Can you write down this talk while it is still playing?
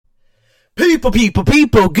People,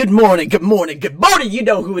 good morning. You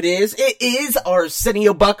know who it is. It is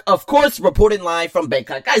Arsenio Buck, of course, reporting live from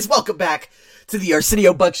Bangkok. Guys, welcome back to the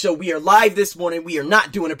Arsenio Buck Show. We are live this morning. We are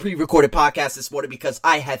not doing a pre-recorded podcast this morning because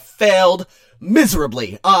I had failed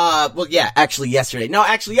miserably. Yesterday. No,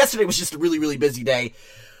 yesterday was just a really busy day.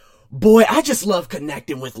 Boy, I just love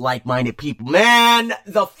connecting with like-minded people. Man,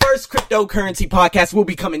 the first cryptocurrency podcast will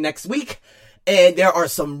be coming next week. And there are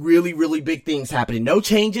some really big things happening. No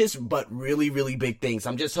changes, but really big things.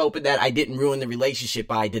 I'm just hoping that I didn't ruin the relationship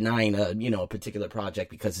by denying a particular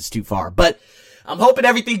project because it's too far. But I'm hoping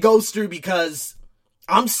everything goes through because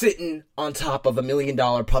I'm sitting on top of $1 million,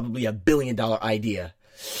 probably $1 billion idea.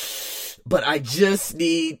 But I just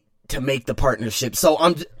need to make the partnership. So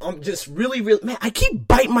I'm just really, man, I keep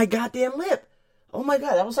biting my goddamn lip. Oh my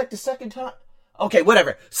God, that was like the second time. Okay,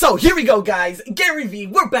 whatever. So, here we go, guys. Gary Vee,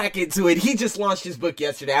 we're back into it. He just launched his book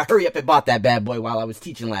yesterday. I hurry up and bought that bad boy while I was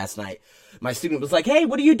teaching last night. My student was like, hey,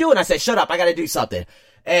 what are you doing? I said, shut up, I gotta do something.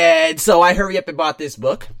 And so I hurry up and bought this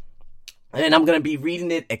book. And I'm gonna be reading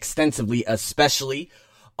it extensively, especially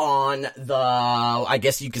on I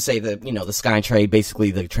guess you could say the SkyTrain, basically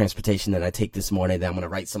the transportation that I take this morning. Then I'm going to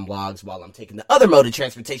write some blogs while I'm taking the other mode of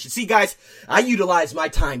transportation. See, guys, I utilize my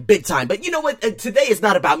time big time. But you know what? Today is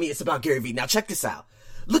not about me. It's about Gary Vee. Now, check this out.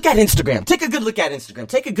 Look at Instagram. Take a good look at Instagram.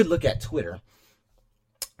 Take a good look at Twitter.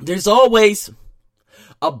 There's always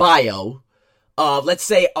a bio of, let's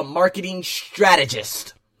say, a marketing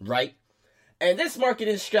strategist, right? And this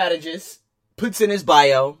marketing strategist puts in his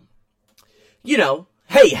bio,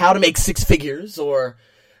 hey, how to make six figures, or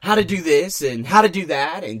how to do this and how to do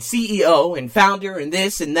that, and CEO and founder and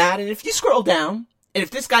this and that. And if you scroll down, and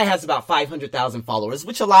if this guy has about 500,000 followers,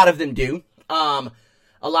 which a lot of them do, well,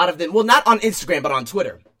 not on Instagram, but on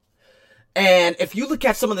Twitter. And if you look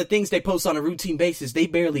at some of the things they post on a routine basis, they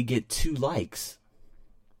barely get 2 likes.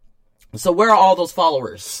 So where are all those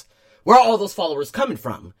followers? Where are all those followers coming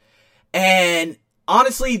from? And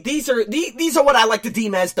honestly, these are what I like to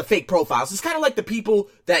deem as the fake profiles. It's kind of like the people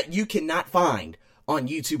that you cannot find on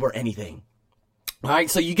YouTube or anything. All right,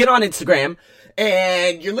 so you get on Instagram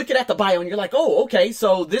and you're looking at the bio and you're like, oh, okay,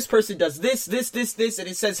 so this person does this, and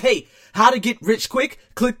it says, hey, how to get rich quick?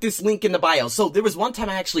 Click this link in the bio. So there was one time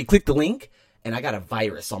I actually clicked the link and I got a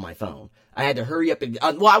virus on my phone. I had to hurry up and,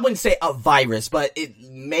 I wouldn't say a virus, but it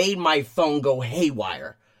made my phone go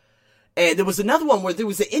haywire. And there was another one where there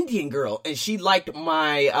was an Indian girl, and she liked one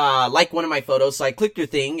of my photos, so I clicked her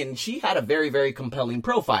thing, and she had a very compelling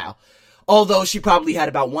profile. Although she probably had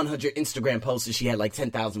about 100 Instagram posts, and she had like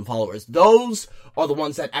 10,000 followers. Those are the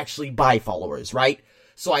ones that actually buy followers, right?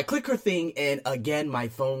 So I click her thing, and again, my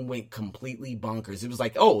phone went completely bonkers. It was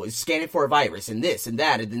like, oh, it's scanning for a virus, and this, and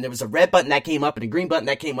that, and then there was a red button that came up, and a green button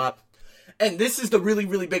that came up. And this is the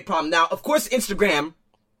really big problem. Now, of course, Instagram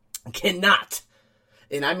cannot,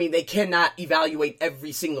 and I mean, they cannot evaluate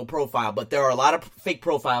every single profile, but there are a lot of fake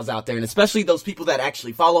profiles out there, and especially those people that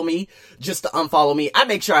actually follow me just to unfollow me. I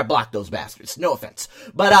make sure I block those bastards. No offense.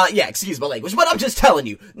 But, excuse my language, but I'm just telling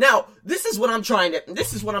you. Now, this is what I'm trying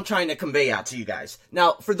to convey out to you guys.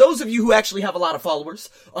 Now, for those of you who actually have a lot of followers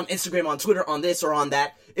on Instagram, on Twitter, on this or on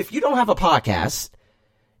that, if you don't have a podcast,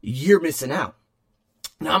 you're missing out.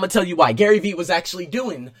 Now, I'm gonna tell you why. Gary Vee was actually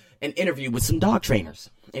doing an interview with some dog trainers.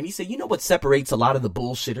 And he said, you know what separates a lot of the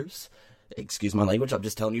bullshitters? Excuse my language, I'm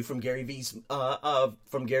just telling you from Gary Vee's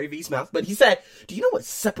mouth. But he said, do you know what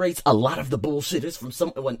separates a lot of the bullshitters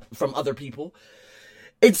from other people?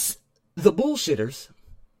 It's the bullshitters.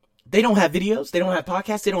 They don't have videos, they don't have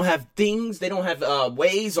podcasts, they don't have things, they don't have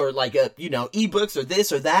ways or ebooks or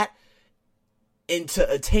this or that into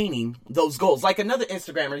attaining those goals. Like another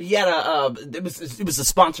Instagrammer, he had it was a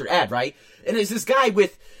sponsored ad, right? And it's this guy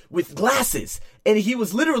with glasses, and he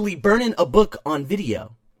was literally burning a book on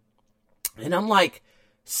video. And I'm like,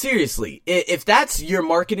 seriously, if that's your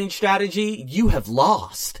marketing strategy, you have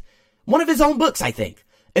lost. One of his own books, I think.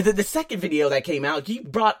 And then the second video that came out, he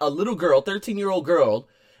brought a little girl, 13-year-old girl,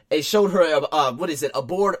 and showed her a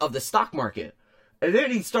board of the stock market. And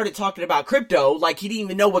then he started talking about crypto like he didn't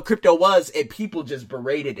even know what crypto was, and people just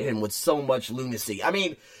berated him with so much lunacy. I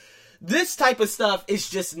mean, this type of stuff is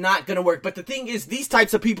just not going to work. But the thing is, these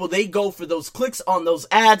types of people, they go for those clicks on those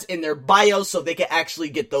ads in their bio so they can actually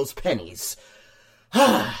get those pennies.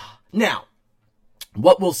 Now,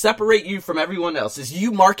 what will separate you from everyone else is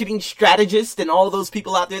you marketing strategists and all those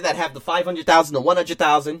people out there that have the 500,000 to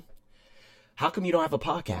 100,000. How come you don't have a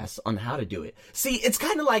podcast on how to do it? See, it's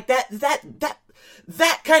kind of like that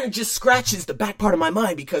kind of just scratches the back part of my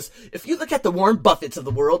mind, because if you look at the Warren Buffetts of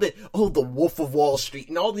the world, the Wolf of Wall Street,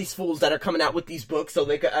 and all these fools that are coming out with these books so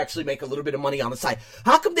they could actually make a little bit of money on the side,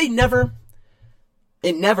 how come they never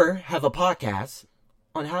and never have a podcast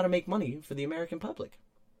on how to make money for the American public.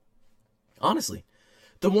 Honestly.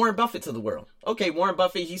 The Warren Buffetts of the world. Okay, Warren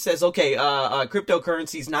Buffett, he says, okay,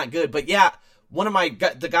 cryptocurrency is not good. But yeah, one of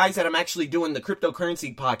the guys that I'm actually doing the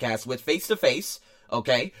cryptocurrency podcast with face to face,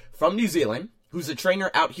 okay, from New Zealand, who's a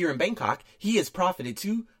trainer out here in Bangkok, he has profited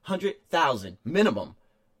 $200,000 minimum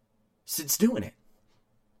since doing it.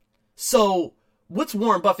 So what's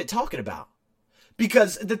Warren Buffett talking about?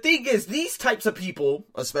 Because the thing is, these types of people,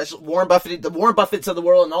 especially Warren Buffett, the Warren Buffetts of the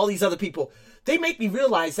world and all these other people, they make me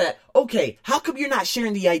realize that, okay, how come you're not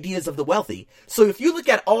sharing the ideas of the wealthy? So if you look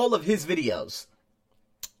at all of his videos,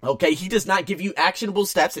 okay, he does not give you actionable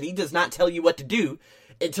steps and he does not tell you what to do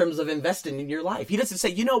in terms of investing in your life. He doesn't say,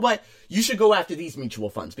 you know what, you should go after these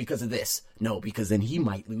mutual funds because of this. No, because then he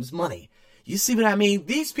might lose money. You see what I mean?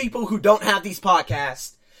 These people who don't have these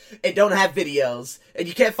podcasts and don't have videos, and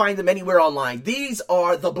you can't find them anywhere online, these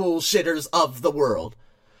are the bullshitters of the world.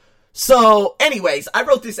 So, anyways, I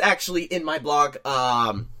wrote this actually in my blog,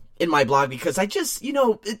 because I just,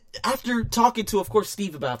 after talking to, of course,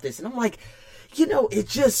 Steve about this, and I'm like, it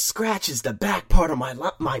just scratches the back part of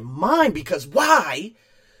my mind, because why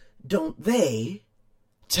don't they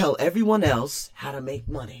tell everyone else how to make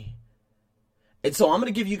money? And so I'm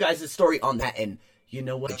going to give you guys a story on that, and you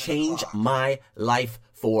know what? It changed my life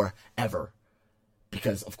forever.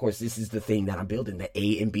 Because, of course, this is the thing that I'm building, the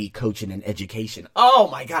A&B coaching and education. Oh,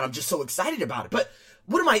 my God, I'm just so excited about it. But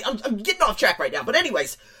I'm getting off track right now. But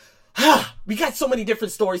anyways, we got so many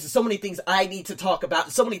different stories and so many things I need to talk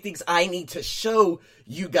about. So many things I need to show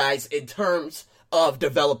you guys in terms of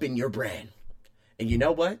developing your brand. And you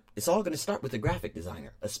know what? It's all going to start with a graphic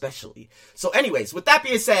designer, especially. So anyways, with that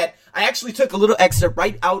being said, I actually took a little excerpt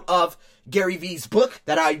right out of Gary Vee's book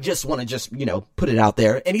that I just want to put it out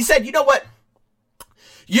there. And he said, you know what?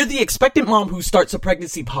 You're the expectant mom who starts a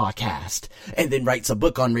pregnancy podcast and then writes a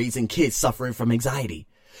book on raising kids suffering from anxiety.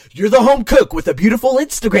 You're the home cook with a beautiful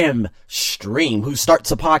Instagram stream who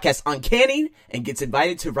starts a podcast on canning and gets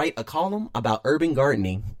invited to write a column about urban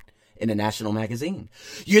gardening in a national magazine.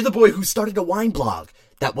 You're the boy who started a wine blog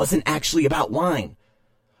that wasn't actually about wine,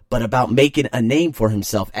 but about making a name for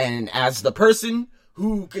himself and as the person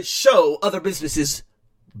who could show other businesses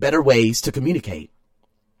better ways to communicate.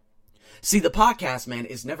 See, the podcast, man,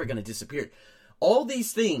 is never going to disappear. All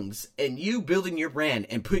these things and you building your brand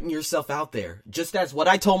and putting yourself out there, just as what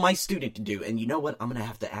I told my student to do. And you know what? I'm going to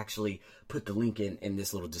have to actually put the link in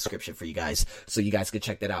this little description for you guys so you guys can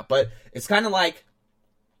check that out. But it's kind of like,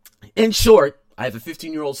 in short, I have a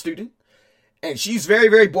 15-year-old student and she's very,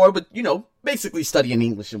 very bored with, basically studying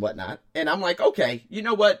English and whatnot. And I'm like, okay, you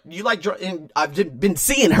know what? You like draw? And I've been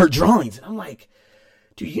seeing her drawings and I'm like,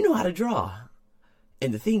 dude, you know how to draw.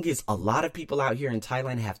 And the thing is, a lot of people out here in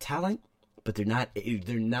Thailand have talent, but they're not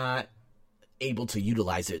able to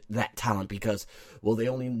utilize that talent because, well, they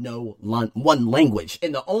only know one language.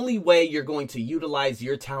 And the only way you're going to utilize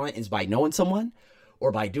your talent is by knowing someone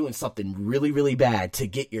or by doing something really, really bad to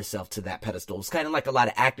get yourself to that pedestal. It's kind of like a lot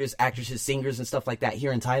of actors, actresses, singers, and stuff like that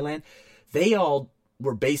here in Thailand. They all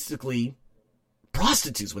were basically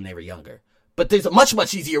prostitutes when they were younger. But there's a much,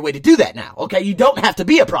 much easier way to do that now, okay? You don't have to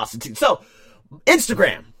be a prostitute. So,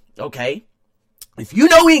 Instagram, okay? If you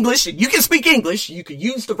know English and you can speak English, you can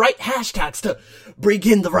use the right hashtags to bring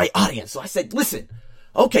in the right audience. So I said, listen,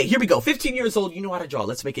 okay, here we go. 15 years old, you know how to draw.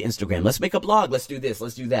 Let's make an Instagram. Let's make a blog. Let's do this.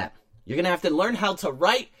 Let's do that. You're going to have to learn how to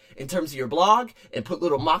write in terms of your blog and put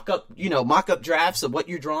little mock-up drafts of what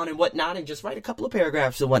you're drawing and whatnot and just write a couple of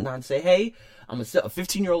paragraphs and whatnot and say, hey, I'm a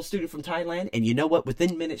 15-year-old student from Thailand. And you know what?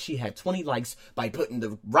 Within minutes, she had 20 likes by putting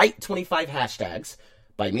the right 25 hashtags.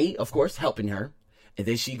 By me, of course, helping her. And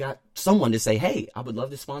then she got someone to say, hey, I would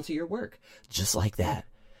love to sponsor your work. Just like that.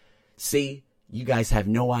 See, you guys have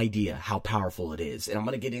no idea how powerful it is. And I'm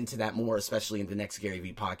going to get into that more, especially in the next Gary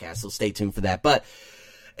Vee podcast. So stay tuned for that. But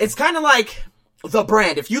it's kind of like the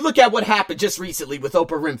brand. If you look at what happened just recently with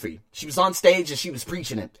Oprah Winfrey, she was on stage and she was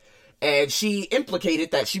preaching it. And she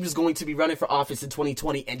implicated that she was going to be running for office in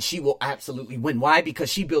 2020 and she will absolutely win. Why?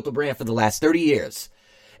 Because she built a brand for the last 30 years.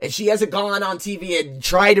 And she hasn't gone on TV and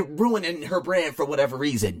tried ruining her brand for whatever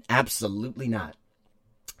reason. Absolutely not.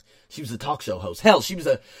 She was a talk show host. Hell, she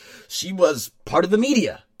was part of the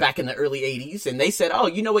media back in the early 80s. And they said, oh,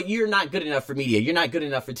 you know what? You're not good enough for media. You're not good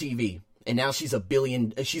enough for TV. And now she's a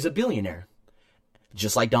billionaire.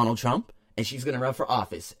 Just like Donald Trump. And she's going to run for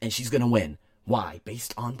office. And she's going to win. Why?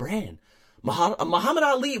 Based on brand. Muhammad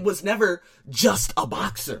Ali was never just a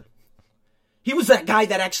boxer. He was that guy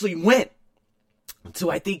that actually went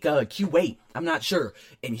to, I think, Kuwait. I'm not sure.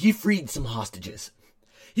 And he freed some hostages.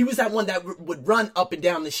 He was that one that would run up and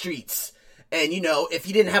down the streets And, if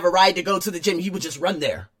he didn't have a ride to go to the gym, he would just run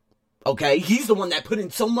there. Okay? He's the one that put in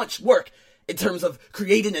so much work in terms of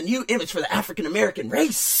creating a new image for the African-American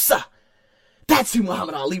race. That's who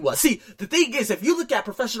Muhammad Ali was. See, the thing is, if you look at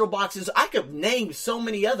professional boxers, I could name so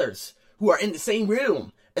many others who are in the same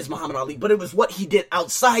room as Muhammad Ali, but it was what he did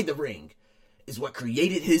outside the ring is what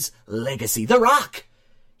created his legacy. The Rock,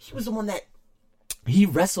 he was the one that he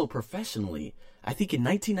wrestled professionally, I think in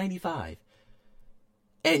 1995.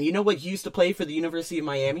 And you know what? He used to play for the University of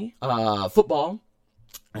Miami, football.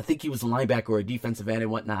 I think he was a linebacker or a defensive end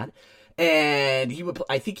and whatnot. And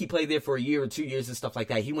I think he played there for a year or 2 years and stuff like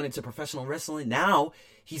that. He went into professional wrestling. Now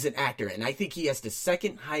he's an actor. And I think he has the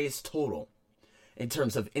second highest total in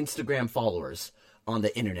terms of Instagram followers on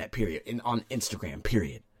the internet, period. On Instagram,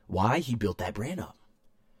 period. Why? He built that brand up.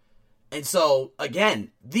 And so,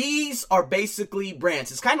 again, these are basically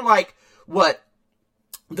brands. It's kind of like what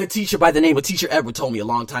the teacher by the name of Teacher Edward told me a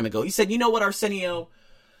long time ago. He said, you know what, Arsenio?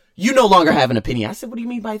 You no longer have an opinion. I said, what do you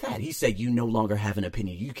mean by that? He said, you no longer have an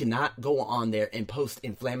opinion. You cannot go on there and post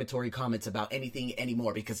inflammatory comments about anything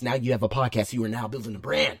anymore because now you have a podcast. You are now building a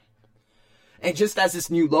brand. And just as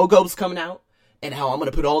this new logo's coming out and how I'm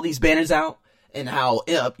going to put all these banners out and how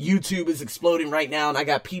YouTube is exploding right now and I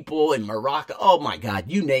got people in Morocco. Oh my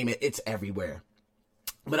God, you name it. It's everywhere.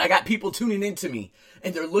 But I got people tuning into me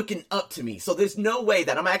and they're looking up to me. So there's no way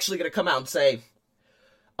that I'm actually going to come out and say,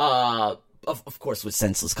 Of course, with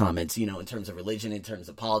senseless comments, in terms of religion, in terms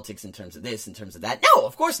of politics, in terms of this, in terms of that. No,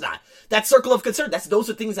 of course not. That circle of concern, those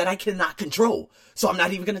are things that I cannot control. So I'm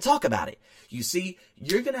not even going to talk about it. You see,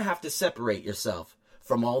 you're going to have to separate yourself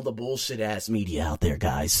from all the bullshit ass media out there,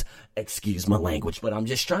 guys. Excuse my language, but I'm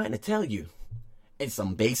just trying to tell you in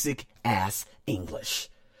some basic ass English.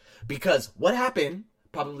 Because what happened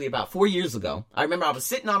probably about 4 years ago, I remember I was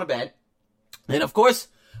sitting on a bed, and of course,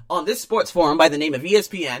 on this sports forum by the name of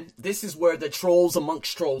ESPN, this is where the trolls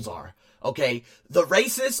amongst trolls are, okay? The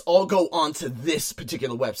racists all go onto this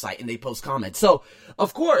particular website and they post comments. So,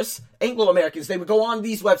 of course, Anglo-Americans, they would go on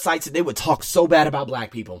these websites and they would talk so bad about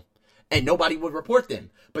black people and nobody would report them.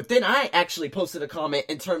 But then I actually posted a comment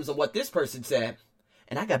in terms of what this person said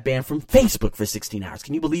and I got banned from Facebook for 16 hours.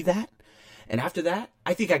 Can you believe that? And after that,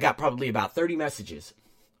 I think I got probably about 30 messages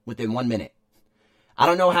within 1 minute. I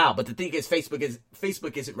don't know how, but the thing is,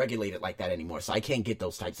 Facebook isn't regulated like that anymore, so I can't get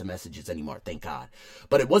those types of messages anymore, thank God.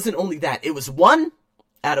 But it wasn't only that. It was one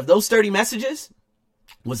out of those 30 messages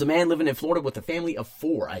was a man living in Florida with a family of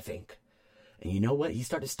 4, I think. And you know what? He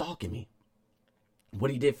started stalking me. What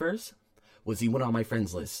he did first was he went on my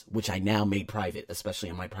friends list, which I now made private, especially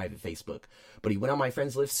on my private Facebook. But he went on my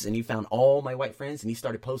friends list and he found all my white friends and he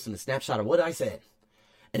started posting a snapshot of what I said.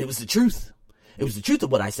 And it was the truth. It was the truth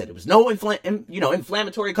of what I said. It was no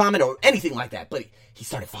inflammatory comment or anything like that. But he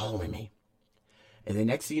started following me. And then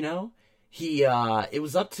next thing you know, it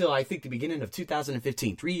was up till I think the beginning of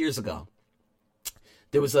 2015, 3 years ago.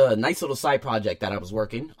 There was a nice little side project that I was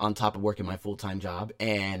working on top of working my full-time job.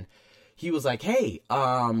 And he was like, hey,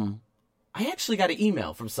 I actually got an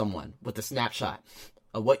email from someone with a snapshot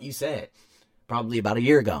of what you said probably about a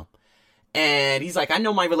year ago. And he's like, I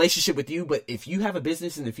know my relationship with you, but if you have a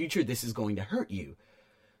business in the future, this is going to hurt you.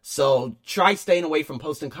 So try staying away from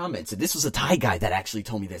posting comments. And this was a Thai guy that actually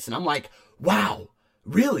told me this. And I'm like, wow,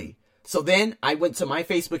 really? So then I went to my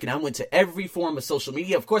Facebook and I went to every form of social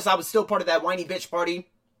media. Of course, I was still part of that whiny bitch party.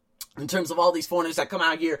 In terms of all these foreigners that come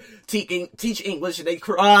out here teach English and they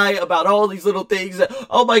cry about all these little things.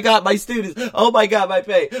 Oh my God, my students. Oh my God, my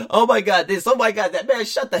pay. Oh my God, this. Oh my God, that. Man,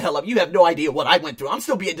 shut the hell up. You have no idea what I went through. I'm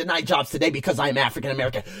still being denied jobs today because I am African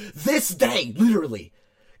American. This day, literally,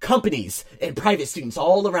 companies and private students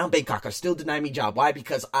all around Bangkok are still denying me job. Why?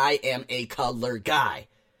 Because I am a color guy.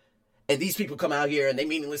 And these people come out here and they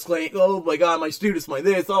meaningless claim, oh my God, my students, my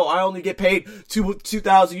this. Oh, I only get paid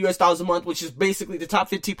 $2,000 US a month, which is basically the top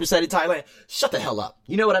 15% in Thailand. Shut the hell up.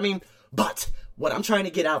 You know what I mean? But what I'm trying to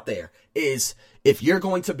get out there is if you're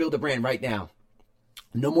going to build a brand right now,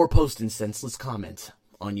 no more posting senseless comments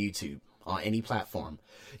on YouTube, on any platform.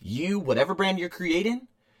 Whatever brand you're creating,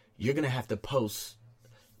 you're going to have to post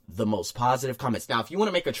the most positive comments. Now, if you want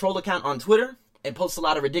to make a troll account on Twitter and post a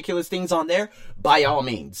lot of ridiculous things on there, by all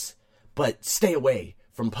means. But stay away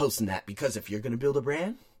from posting that because if you're going to build a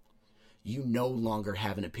brand, you no longer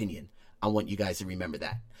have an opinion. I want you guys to remember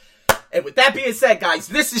that. And with that being said, guys,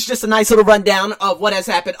 this is just a nice little rundown of what has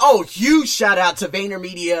happened. Oh, huge shout out to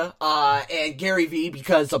VaynerMedia and Gary Vee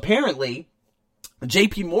because apparently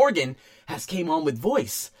JP Morgan has came on with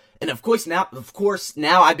voice. And of course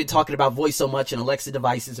now I've been talking about voice so much and Alexa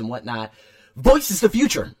devices and whatnot. Voice is the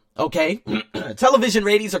future. Okay, television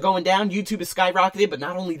ratings are going down. YouTube is skyrocketing, but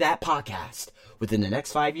not only that, podcast. Within the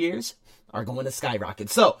next 5 years, are going to skyrocket.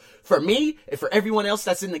 So, for me, and for everyone else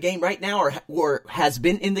that's in the game right now or has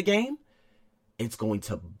been in the game, it's going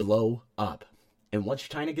to blow up. And once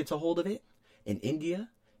China gets a hold of it, in India,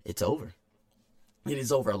 it's over. It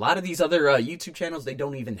is over. A lot of these other YouTube channels, they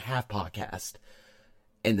don't even have podcasts.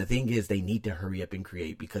 And the thing is, they need to hurry up and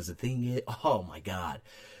create, because the thing is, oh my God,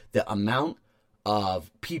 the amount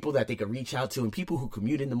of people that they can reach out to, and people who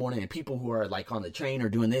commute in the morning, and people who are like on the train or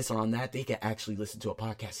doing this or on that, they can actually listen to a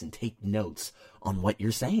podcast and take notes on what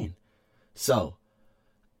you're saying. So,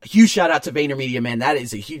 a huge shout out to VaynerMedia, man. That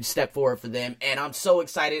is a huge step forward for them, and I'm so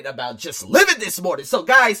excited about just living this morning. So,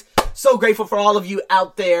 guys, so grateful for all of you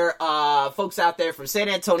out there, folks out there from San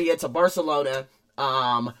Antonio to Barcelona,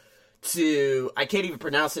 to, I can't even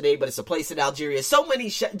pronounce the name, but it's a place in Algeria. So many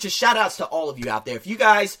just shout outs to all of you out there. If you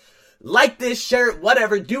guys like this, share it,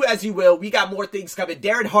 whatever, do as you will. We got more things coming.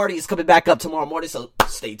 Darren Hardy is coming back up tomorrow morning, so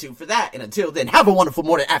stay tuned for that. And until then, have a wonderful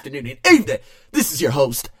morning, afternoon, and evening. This is your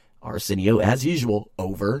host, Arsenio, as usual,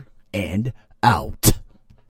 over and out.